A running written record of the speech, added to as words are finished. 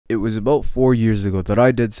It was about 4 years ago that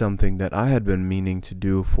I did something that I had been meaning to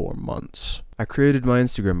do for months. I created my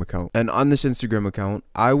Instagram account, and on this Instagram account,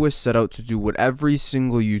 I was set out to do what every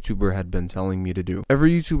single YouTuber had been telling me to do.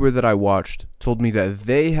 Every YouTuber that I watched told me that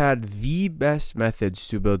they had the best methods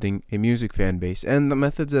to building a music fan base, and the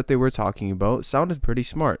methods that they were talking about sounded pretty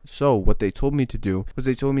smart. So what they told me to do was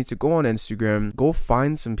they told me to go on Instagram, go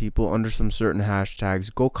find some people under some certain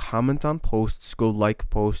hashtags, go comment on posts, go like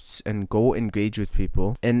posts, and go engage with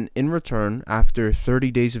people. And in return, after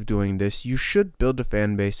 30 days of doing this, you should build a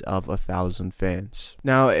fan base of 1,000 fans.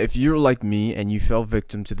 Now, if you're like me and you fell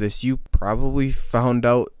victim to this, you probably found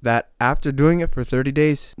out that after doing it for 30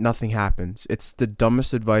 days, nothing happens. It's the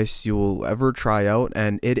dumbest advice you will ever try out,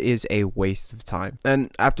 and it is a waste of time.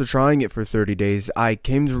 And after trying it for 30 days, I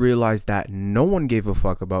came to realize that no one gave a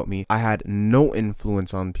fuck about me. I had no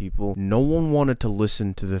influence on people. No one wanted to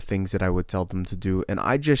listen to the things that I would tell them to do, and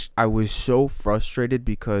I was so frustrated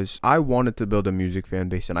because I wanted to build a music fan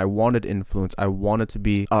base, and I wanted influence. I wanted to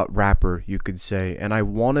be a rapper, you could say, and I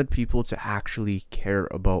wanted people to actually care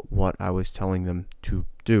about what I was telling them to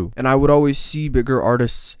do. And I would always see bigger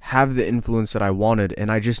artists have the influence that I wanted,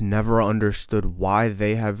 and I just never understood why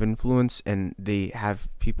they have influence and they have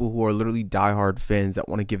people who are literally diehard fans that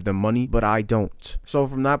want to give them money, but I don't. So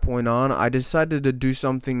from that point on, I decided to do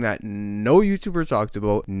something that no YouTuber talked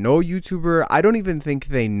about. No YouTuber, I don't even think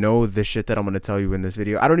they know the shit that I'm going to tell you in this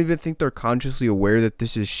video. I don't even think they're consciously aware that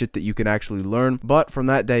this is shit that you can actually learn. But from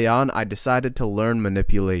that day on, I decided to learn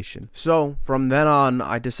manipulation. So from then on,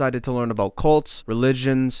 I decided to learn about cults,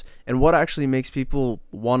 religion, and what actually makes people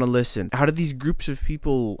want to listen. How do these groups of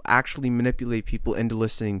people actually manipulate people into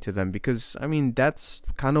listening to them? Because I mean, that's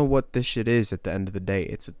kind of what this shit is at the end of the day.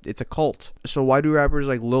 It's a cult. So why do rappers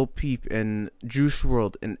like Lil Peep and Juice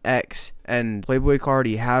WRLD and X and Playboi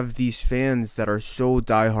Carti have these fans that are so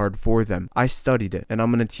diehard for them? I studied it, and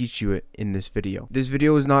I'm gonna teach you it in this video. This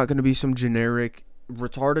video is not gonna be some generic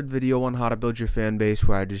retarded video on how to build your fan base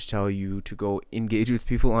where I just tell you to go engage with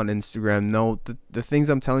people on Instagram. No, the things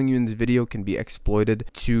I'm telling you in this video can be exploited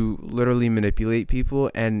to literally manipulate people,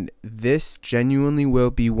 and this genuinely will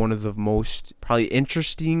be one of the most probably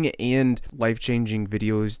interesting and life-changing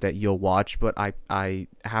videos that you'll watch. But I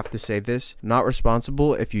have to say this, I'm not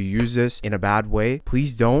responsible if you use this in a bad way.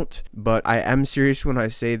 Please don't, but I am serious when I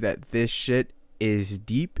say that this shit is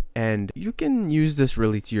deep and you can use this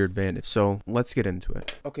really to your advantage. So let's get into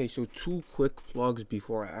it. Okay, so 2 quick plugs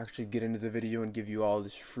before I actually get into the video and give you all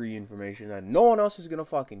this free information that no one else is gonna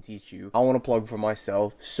fucking teach you. I want to plug for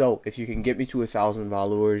myself. So if you can get me to 1,000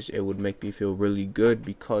 followers, it would make me feel really good,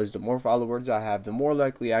 because the more followers I have, the more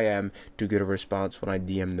likely I am to get a response when I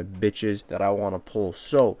DM the bitches that I want to pull.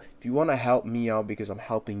 So if you want to help me out, because I'm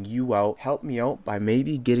helping you out, help me out by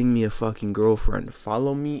maybe getting me a fucking girlfriend.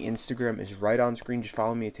 Follow me. Instagram is right on screen. Just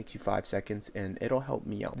follow me. It takes you 5 seconds and it'll help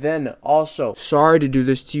me out. Then also, sorry to do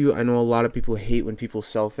this to you. I know a lot of people hate when people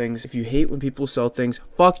sell things. If you hate when people sell things,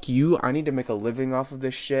 fuck you. I need to make a living off of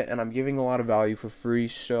this shit, and I'm giving a lot of value for free.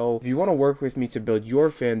 So if you want to work with me to build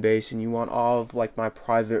your fan base, and you want all of like my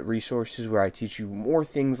private resources where I teach you more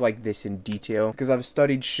things like this in detail, because I've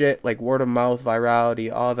studied shit like word of mouth,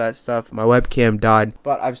 virality, all that stuff. My webcam died,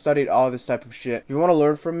 but I've studied all this type of shit. If you want to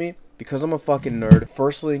learn from me, because I'm a fucking nerd,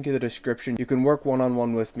 first link in the description. You can work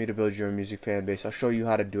one-on-one with me to build your music fan base. I'll show you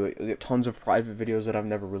how to do it. You'll get tons of private videos that I've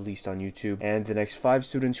never released on YouTube. And the next 5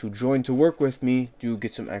 students who join to work with me do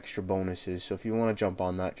get some extra bonuses. So if you want to jump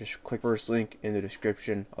on that, just click first link in the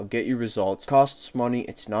description. I'll get you results. Costs money.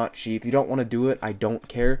 It's not cheap. If you don't want to do it, I don't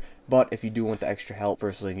care. But if you do want the extra help,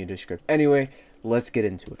 first link in the description. Anyway, let's get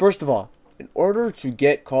into it. First of all, in order to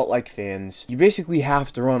get cult-like fans, you basically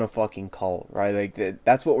have to run a fucking cult, right? Like,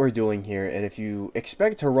 that's what we're doing here. And if you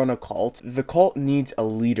expect to run a cult, the cult needs a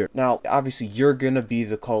leader. Now, obviously, you're gonna be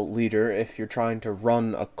the cult leader if you're trying to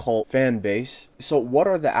run a cult fan base. So what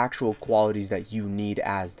are the actual qualities that you need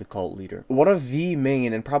as the cult leader? One of the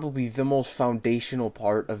main and probably the most foundational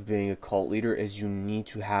part of being a cult leader is you need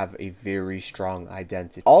to have a very strong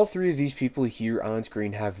identity. All 3 of these people here on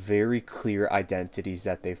screen have very clear identities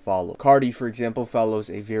that they follow. Carti, for example, follows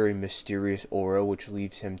a very mysterious aura, which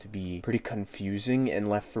leaves him to be pretty confusing and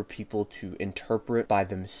left for people to interpret by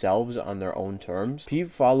themselves on their own terms. Peep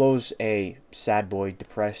follows a sad boy,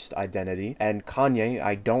 depressed identity. And Kanye,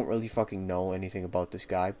 I don't really fucking know anything about this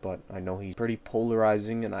guy, but I know he's pretty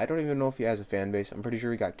polarizing, and I don't even know if he has a fan base. I'm pretty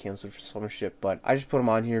sure he got canceled for some shit, but I just put him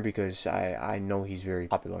on here because I know he's very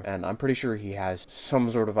popular, and I'm pretty sure he has some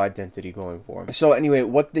sort of identity going for him. So anyway,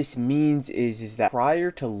 what this means is that prior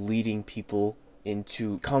to leading people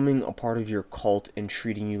into becoming a part of your cult and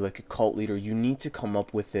treating you like a cult leader, you need to come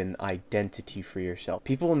up with an identity for yourself.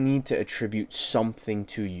 People need to attribute something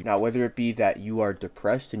to you. Now, whether it be that you are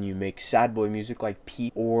depressed and you make sad boy music like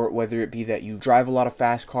Peep, or whether it be that you drive a lot of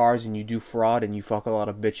fast cars and you do fraud and you fuck a lot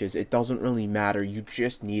of bitches, it doesn't really matter. You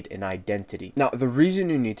just need an identity. Now, the reason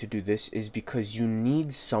you need to do this is because you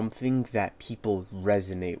need something that people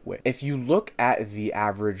resonate with. If you look at the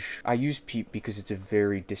average, I use Peep because it's a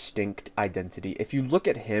very distinct identity. If you look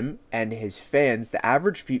at him and his fans, the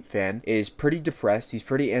average Peep fan is pretty depressed, he's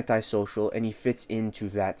pretty antisocial, and he fits into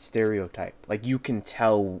that stereotype. Like, you can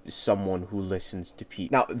tell someone who listens to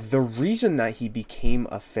Peep. Now, the reason that he became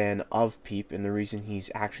a fan of Peep, and the reason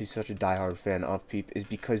he's actually such a diehard fan of Peep, is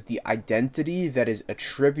because the identity that is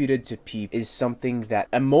attributed to Peep is something that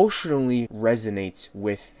emotionally resonates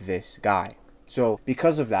with this guy. So,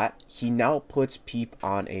 because of that, he now puts Peep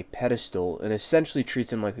on a pedestal and essentially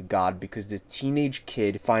treats him like a god, because the teenage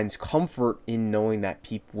kid finds comfort in knowing that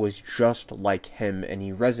Peep was just like him and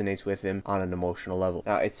he resonates with him on an emotional level.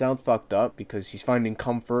 Now, it sounds fucked up because he's finding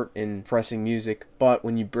comfort in pressing music, but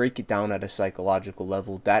when you break it down at a psychological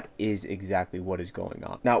level, that is exactly what is going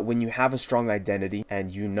on. Now, when you have a strong identity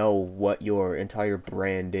and you know what your entire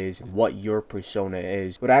brand is, what your persona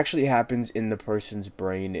is, what actually happens in the person's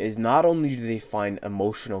brain is not only do they find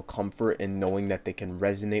emotional comfort in knowing that they can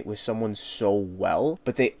resonate with someone so well,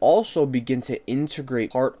 but they also begin to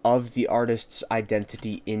integrate part of the artist's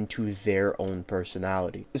identity into their own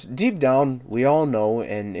personality. Deep down, we all know,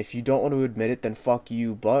 and if you don't want to admit it, then fuck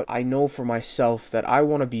you, but I know for myself that I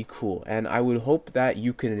want to be cool, and I would hope that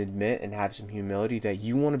you can admit and have some humility that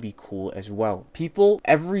you want to be cool as well. People,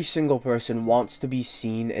 every single person wants to be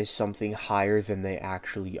seen as something higher than they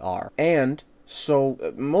actually are, and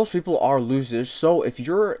so most people are losers. So if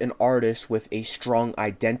you're an artist with a strong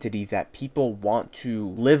identity that people want to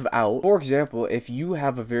live out, for example, if you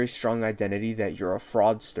have a very strong identity that you're a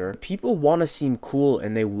fraudster, people want to seem cool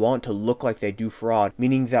and they want to look like they do fraud,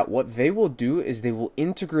 meaning that what they will do is they will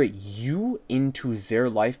integrate you into their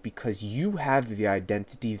life because you have the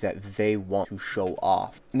identity that they want to show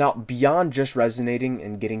off. Now, beyond just resonating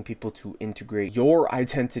and getting people to integrate your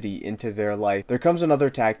identity into their life, there comes another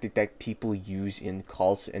tactic that people use in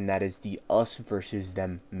cults, and that is the us versus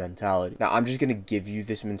them mentality. Now, I'm just going to give you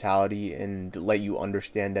this mentality and let you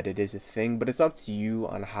understand that it is a thing, but it's up to you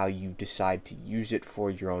on how you decide to use it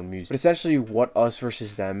for your own music. But essentially, what us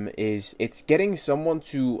versus them is, it's getting someone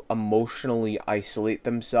to emotionally isolate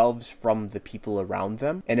themselves from the people around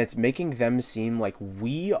them, and it's making them seem like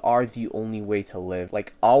we are the only way to live.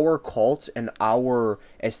 Like, our cult and our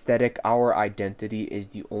aesthetic, our identity is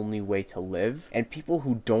the only way to live, and people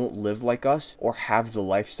who don't live like us or have the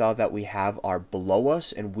lifestyle that we have are below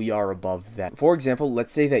us and we are above them. For example,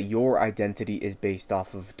 let's say that your identity is based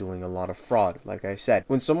off of doing a lot of fraud. Like I said,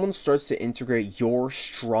 when someone starts to integrate your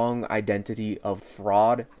strong identity of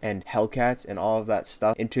fraud and Hellcats and all of that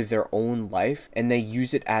stuff into their own life, and they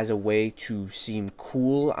use it as a way to seem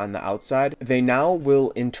cool on the outside, they now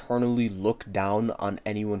will internally look down on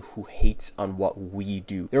anyone who hates on what we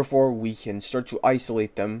do. Therefore, we can start to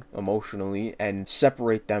isolate them emotionally and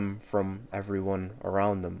separate them from everyone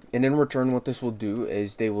around them. And in return, what this will do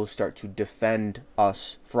is they will start to defend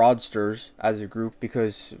us fraudsters as a group,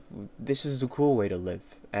 because this is the cool way to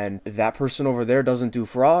live. And that person over there doesn't do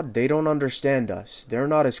fraud. They don't understand us. They're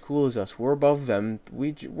not as cool as us. We're above them.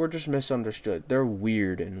 We're just misunderstood. They're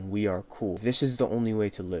weird and we are cool. This is the only way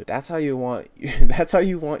to live. That's how you want that's how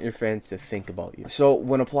you want your fans to think about you. So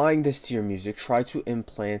when applying this to your music, try to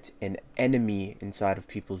implant an enemy inside of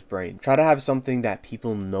people's brain. Try to have something that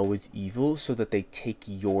people know is evil so that they take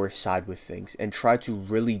your side with things, and try to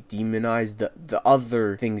really demonize the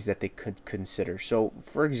other things that they could consider. So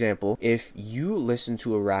for example, if you listen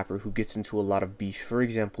to a rapper who gets into a lot of beef, for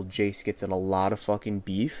example, Jace gets in a lot of fucking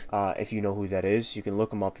beef. If you know who that is, you can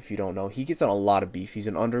look him up if you don't know. He gets in a lot of beef. He's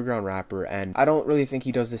an underground rapper, and I don't really think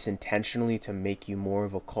he does this intentionally to make you more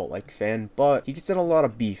of a cult-like fan, but he gets in a lot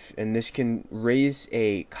of beef, and this can raise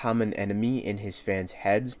a common enemy in his fans'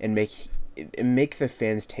 heads and make the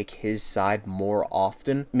fans take his side more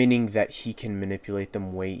often, meaning that he can manipulate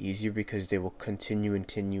them way easier because they will continue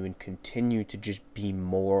to just be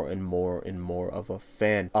more and more of a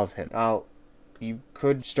fan of him. Now, you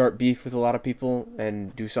could start beef with a lot of people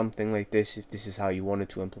and do something like this if this is how you wanted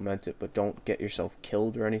to implement it, but don't get yourself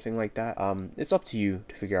killed or anything like that. It's up to you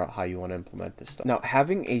to figure out how you want to implement this stuff. Now,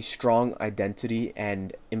 having a strong identity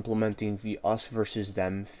and implementing the us versus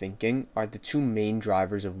them thinking are the two main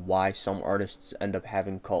drivers of why some artists end up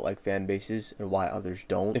having cult-like fan bases and why others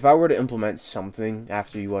don't. If I were to implement something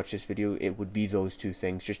after you watch this video, it would be those two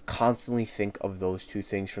things. Just constantly think of those two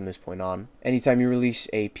things from this point on. Anytime you release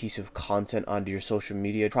a piece of content onto your social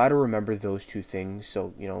media, try to remember those two things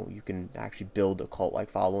so, you know, you can actually build a cult-like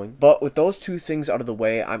following. But with those two things out of the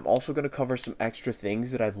way, I'm also going to cover some extra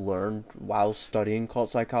things that I've learned while studying cult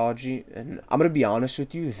psychology. And I'm going to be honest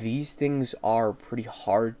with you, these things are pretty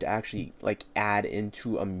hard to actually like add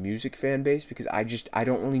into a music fan base because I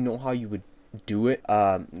don't really know how you would do it,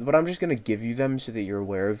 but I'm just gonna give you them so that you're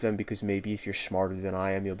aware of them, because maybe if you're smarter than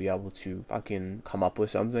I am, you'll be able to fucking come up with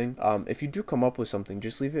something. If you do come up with something,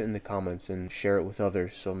 just leave it in the comments and share it with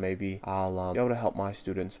others, so maybe I'll be able to help my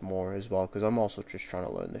students more as well, because I'm also just trying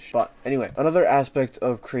to learn this shit. But anyway, another aspect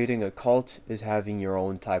of creating a cult is having your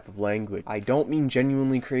own type of language. I don't mean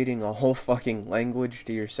genuinely creating a whole fucking language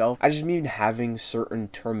to yourself. I just mean having certain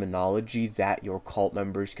terminology that your cult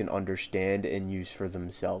members can understand and use for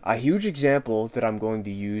themselves. A huge example that I'm going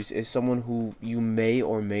to use is someone who you may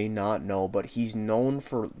or may not know, but he's known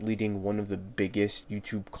for leading one of the biggest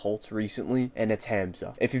YouTube cults recently, and it's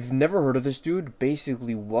Hamza. If you've never heard of this dude,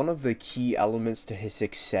 basically one of the key elements to his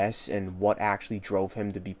success and what actually drove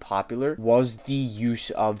him to be popular was the use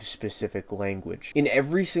of specific language. In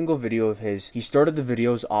every single video of his, he started the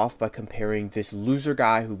videos off by comparing this loser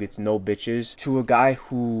guy who gets no bitches to a guy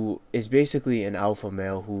who is basically an alpha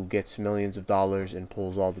male who gets millions of dollars and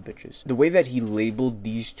pulls all the bitches. The way that he labeled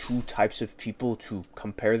these two types of people to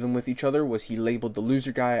compare them with each other was he labeled the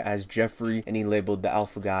loser guy as Jeffrey and he labeled the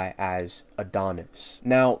alpha guy as Adonis.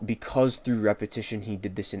 Now, because through repetition he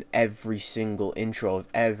did this in every single intro of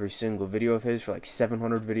every single video of his for like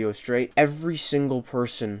 700 videos straight, every single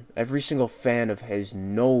person, every single fan of his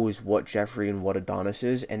knows what Jeffrey and what Adonis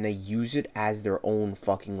is, and they use it as their own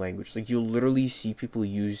fucking language. Like, you'll literally see people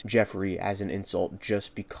use Jeffrey as an insult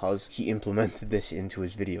just because he implemented this into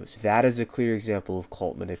his videos. That is a clear example of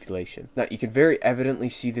cult manipulation. Now, you can very evidently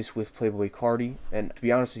see this with Playboy Carti, and to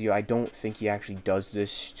be honest with you, I don't think he actually does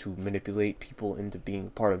this to manipulate people into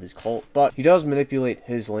being part of his cult, but he does manipulate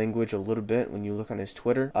his language a little bit when you look on his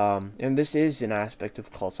Twitter, and this is an aspect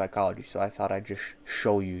of cult psychology, so I thought I'd just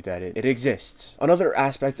show you that it exists. Another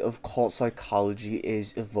aspect of cult psychology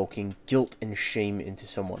is evoking guilt and shame into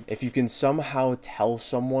someone. If you can somehow tell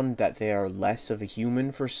someone that they are less of a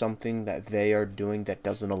human for something that they are doing that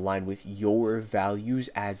doesn't align with your values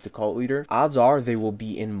as the cult leader, odds are they will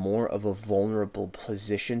be in more of a vulnerable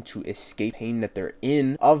position to escape pain that they're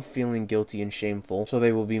in of feeling guilty and shameful, so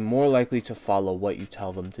they will be more likely to follow what you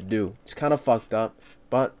tell them to do. It's kind of fucked up,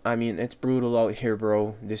 but I mean, it's brutal out here,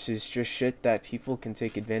 bro. This is just shit that people can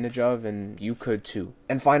take advantage of, and you could too.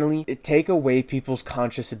 And finally, take away people's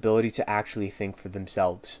conscious ability to actually think for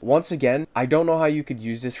themselves. Once again, I don't know how you could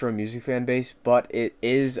use this for a music fan base, but it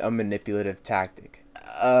is a manipulative tactic.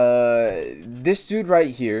 This dude right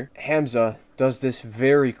here, Hamza, does this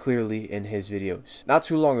very clearly in his videos. Not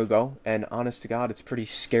too long ago, and honest to God, it's pretty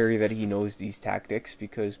scary that he knows these tactics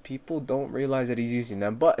because people don't realize that he's using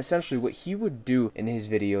them. But essentially what he would do in his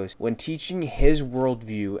videos when teaching his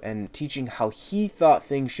worldview and teaching how he thought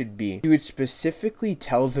things should be, he would specifically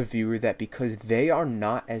tell the viewer that because they are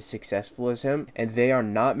not as successful as him and they are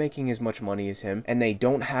not making as much money as him and they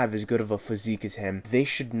don't have as good of a physique as him, they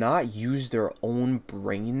should not use their own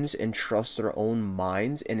brains and trust their own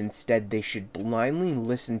minds, and instead they should blindly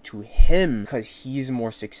listen to him because he's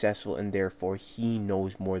more successful and therefore he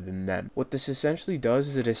knows more than them. What this essentially does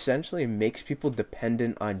is it essentially makes people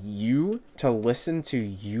dependent on you to listen to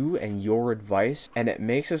you and your advice, and it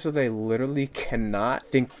makes it so they literally cannot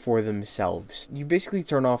think for themselves. You basically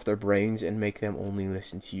turn off their brains and make them only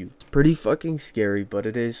listen to you. It's pretty fucking scary, but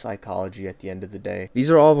it is psychology at the end of the day.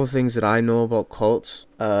 These are all the things that I know about cults.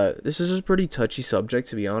 This is a pretty touchy subject,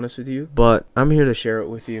 to be honest with you, but I'm here to share it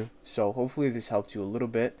with you. So hopefully this helped you a little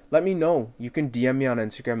bit. Let me know. You can DM me on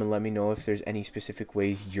Instagram and let me know if there's any specific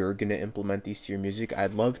ways you're going to implement these to your music.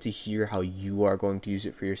 I'd love to hear how you are going to use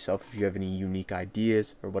it for yourself, if you have any unique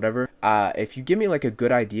ideas or whatever. If you give me like a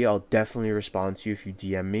good idea, I'll definitely respond to you if you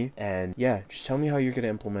DM me. And yeah, just tell me how you're going to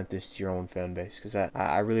implement this to your own fan base, because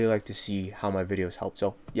I really like to see how my videos help.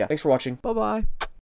 So yeah, thanks for watching. Bye-bye.